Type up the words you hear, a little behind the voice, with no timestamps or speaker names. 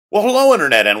Well, hello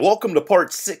Internet, and welcome to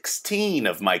part 16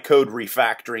 of my code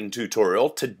refactoring tutorial.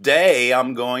 Today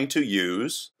I'm going to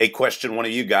use a question one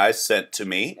of you guys sent to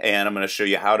me, and I'm going to show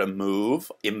you how to move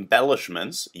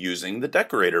embellishments using the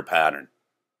decorator pattern.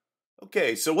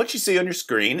 Okay, so what you see on your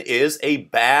screen is a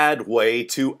bad way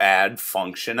to add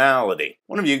functionality.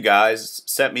 One of you guys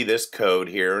sent me this code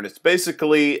here, and it's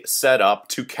basically set up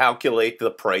to calculate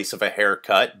the price of a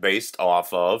haircut based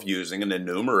off of using an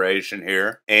enumeration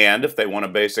here. And if they want a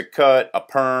basic cut, a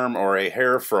perm, or a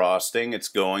hair frosting, it's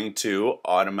going to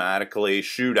automatically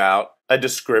shoot out a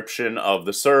description of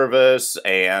the service,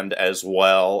 and as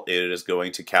well it is going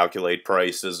to calculate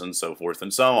prices and so forth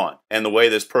and so on. And the way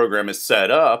this program is set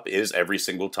up is every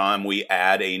single time we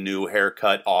add a new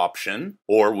haircut option,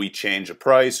 or we change a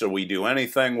price, or we do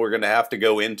anything, we're going to have to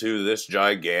go into this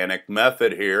gigantic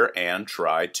method here and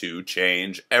try to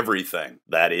change everything.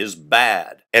 That is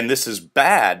bad. And this is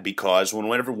bad because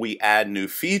whenever we add new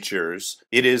features,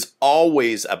 it is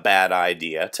always a bad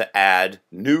idea to add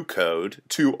new code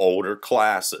to older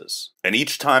classes. And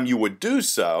each time you would do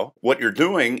so, what you're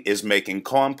doing is making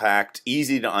compact,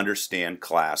 easy to understand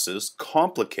classes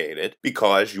complicated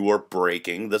because you are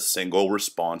breaking the single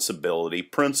responsibility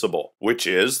principle, which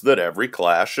is that every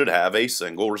class should have a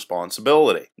single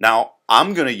responsibility. Now,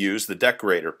 I'm going to use the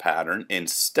decorator pattern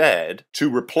instead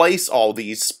to replace all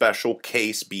these special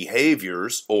case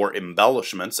behaviors, or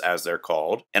embellishments as they're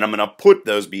called, and I'm going to put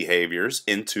those behaviors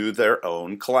into their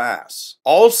own class.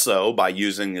 Also, by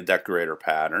using the decorator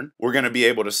pattern, we're going to be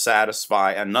able to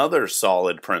satisfy another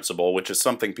solid principle, which is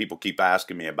something people keep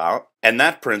asking me about, and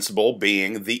that principle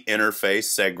being the interface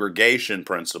segregation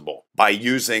principle. By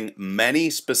using many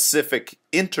specific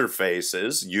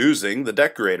interfaces using the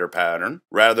decorator pattern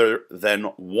rather than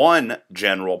one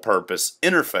general purpose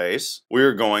interface,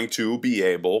 we're going to be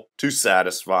able to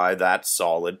satisfy that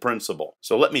solid principle.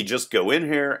 So let me just go in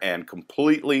here and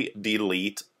completely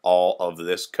delete all of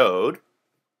this code.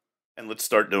 And let's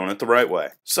start doing it the right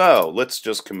way. So let's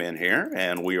just come in here,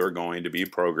 and we are going to be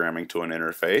programming to an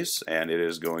interface, and it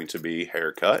is going to be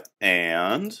haircut.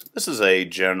 And this is a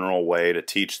general way to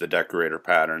teach the decorator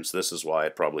patterns. This is why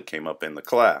it probably came up in the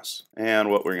class.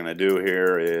 And what we're going to do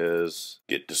here is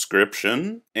get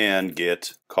description and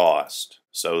get cost.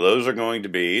 So those are going to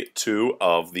be two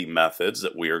of the methods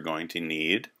that we are going to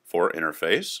need for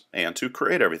interface and to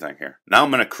create everything here. Now I'm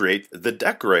going to create the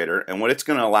decorator, and what it's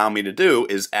going to allow me to do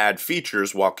is add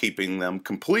features while keeping them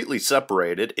completely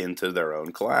separated into their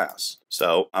own class.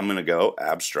 So I'm going to go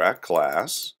abstract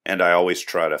class, and I always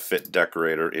try to fit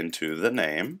decorator into the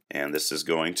name, and this is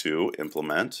going to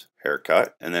implement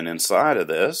haircut. And then inside of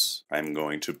this, I'm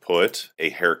going to put a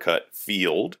haircut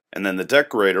field, and then the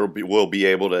decorator will be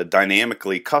able to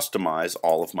dynamically customize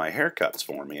all of my haircuts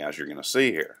for me, as you're going to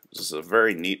see here. This is a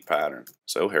very neat pattern.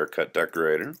 So haircut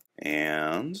decorator,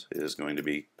 and it is going to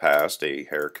be passed a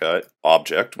haircut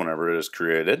object whenever it is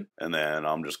created. And then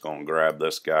I'm just going to grab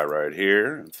this guy right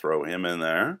here and throw him in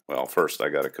there. Well, first I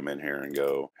got to come in here and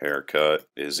go haircut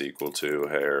is equal to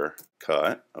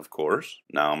haircut, of course.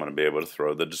 Now I'm going to be able to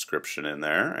throw the description in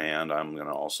there, and I'm going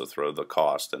to also throw the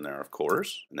cost in there, of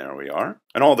course. And there we are.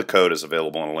 And all the code is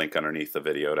available in a link underneath the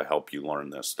video to help you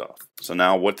learn this stuff. So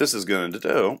now what this is going to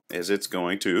do is it's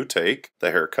going to take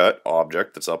the haircut object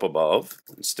that's up above,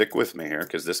 and stick with me here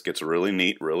because this gets really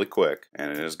neat really quick,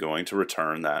 and it is going to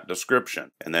return that description.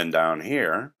 And then down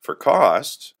here for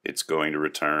cost, it's going to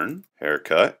return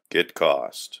haircut get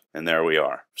cost. And there we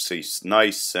are. See,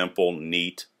 nice, simple,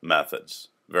 neat methods.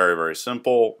 Very, very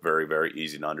simple, very, very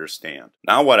easy to understand.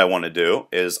 Now what I want to do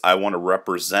is I want to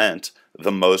represent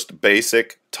the most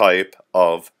basic type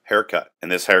of haircut.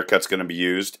 And this haircut's going to be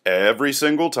used every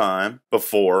single time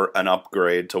before an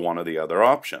upgrade to one of the other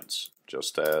options.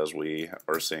 Just as we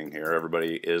are seeing here,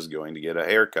 everybody is going to get a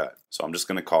haircut. So I'm just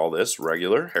going to call this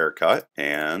regular haircut,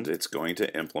 and it's going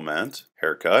to implement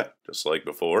haircut just like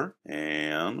before.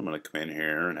 And I'm going to come in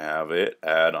here and have it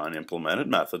add unimplemented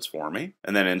methods for me.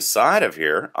 And then inside of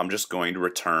here, I'm just going to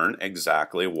return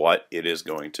exactly what it is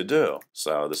going to do.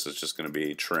 So this is just going to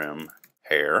be trim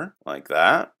hair, like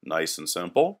that, nice and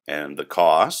simple. And the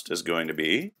cost is going to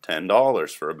be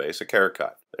 $10 for a basic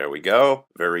haircut. There we go.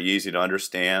 Very easy to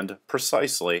understand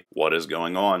precisely what is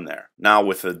going on there. Now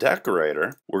with the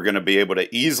decorator, we're going to be able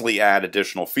to easily add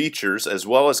additional features as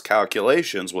well as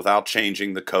calculations without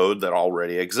changing the code that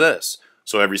already exists.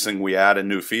 So every single we add a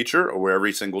new feature, or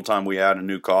every single time we add a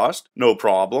new cost, no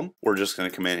problem. We're just going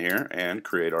to come in here and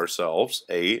create ourselves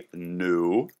a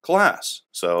new class.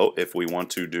 So if we want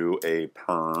to do a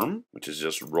perm, which is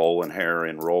just rolling hair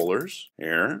in rollers,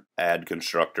 here, add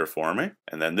constructor for me.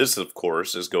 And then this, of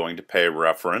course, is going to pay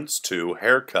reference to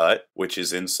haircut, which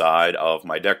is inside of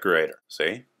my decorator.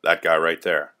 See, that guy right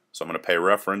there. So I'm going to pay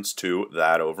reference to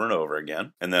that over and over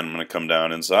again. And then I'm going to come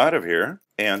down inside of here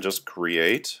and just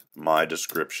create my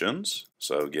descriptions.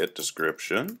 So get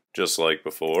description, just like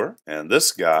before. And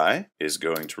this guy is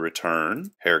going to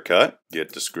return haircut,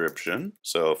 get description.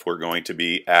 So if we're going to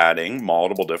be adding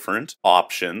multiple different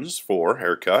options for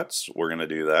haircuts, we're going to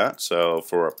do that. So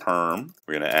for a perm,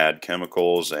 we're going to add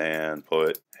chemicals and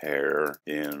put hair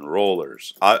in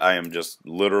rollers. I am just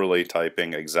literally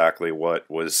typing exactly what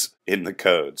was in the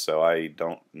code, so I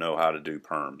don't know how to do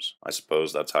perms. I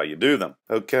suppose that's how you do them.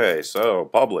 Okay, so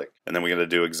public. And then we're going to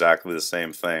do exactly the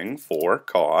same thing for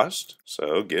cost.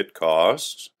 So get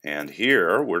cost. And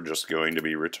here we're just going to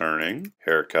be returning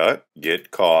haircut, get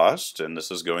cost, and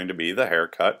this is going to be the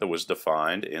haircut that was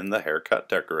defined in the haircut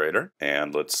decorator.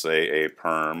 And let's say a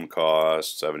perm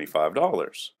costs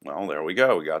 $75. Well, there we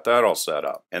go. We got that all set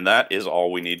up. And that is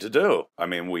all we need to do. I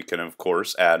mean, we can, of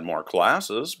course, add more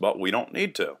classes, but we don't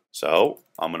need to. So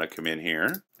I'm going to come in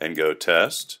here and go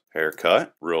test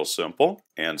haircut, real simple.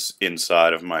 And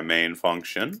inside of my main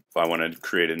function, if I want to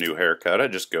create a new haircut, I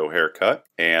just go haircut.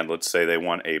 And let's say they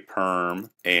want a perm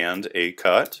and a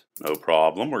cut. No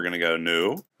problem. We're going to go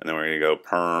new. And then we're going to go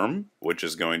perm, which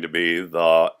is going to be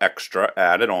the extra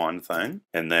added on thing.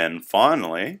 And then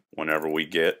finally, whenever we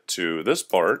get to this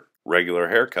part, regular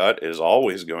haircut is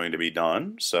always going to be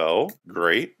done. So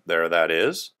great, there that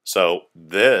is. So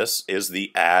this is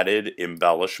the added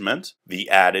embellishment, the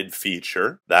added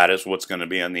feature. That is what's going to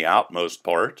be in the outmost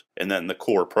part. And then the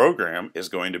core program is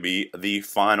going to be the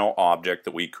final object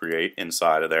that we create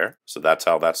inside of there. So that's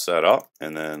how that's set up.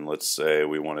 And then let's say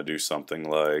we want to do something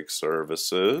like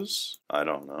services. I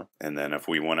don't know. And then if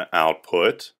we want to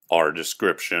output our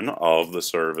description of the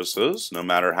services, no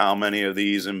matter how many of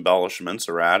these embellishments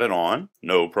are added on,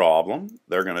 no problem.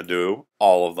 They're going to do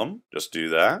all of them. Just do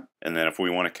that. And then if we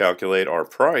want to calculate our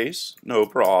price, no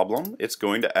problem. It's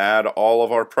going to add all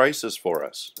of our prices for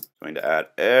us. It's going to add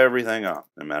everything up,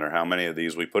 no matter how many of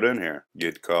these we put in here.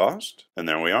 Get cost, and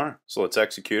there we are. So let's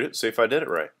execute it, see if I did it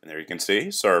right. And there you can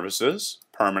see services,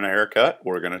 permanent haircut.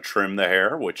 We're going to trim the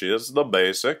hair, which is the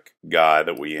basic guy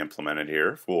that we implemented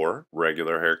here for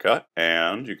regular haircut.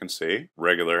 And you can see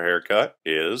regular haircut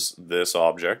is this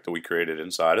object that we created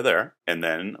inside of there. And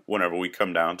then whenever we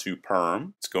come down to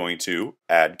perm, it's going to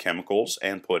add chemicals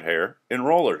and put hair in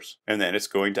rollers. And then it's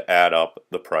going to add up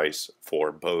the price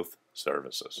for both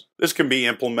services. This can be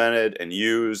implemented and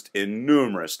used in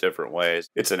numerous different ways.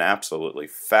 It's an absolutely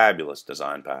fabulous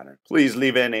design pattern. Please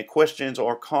leave any questions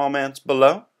or comments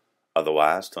below.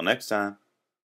 Otherwise, till next time.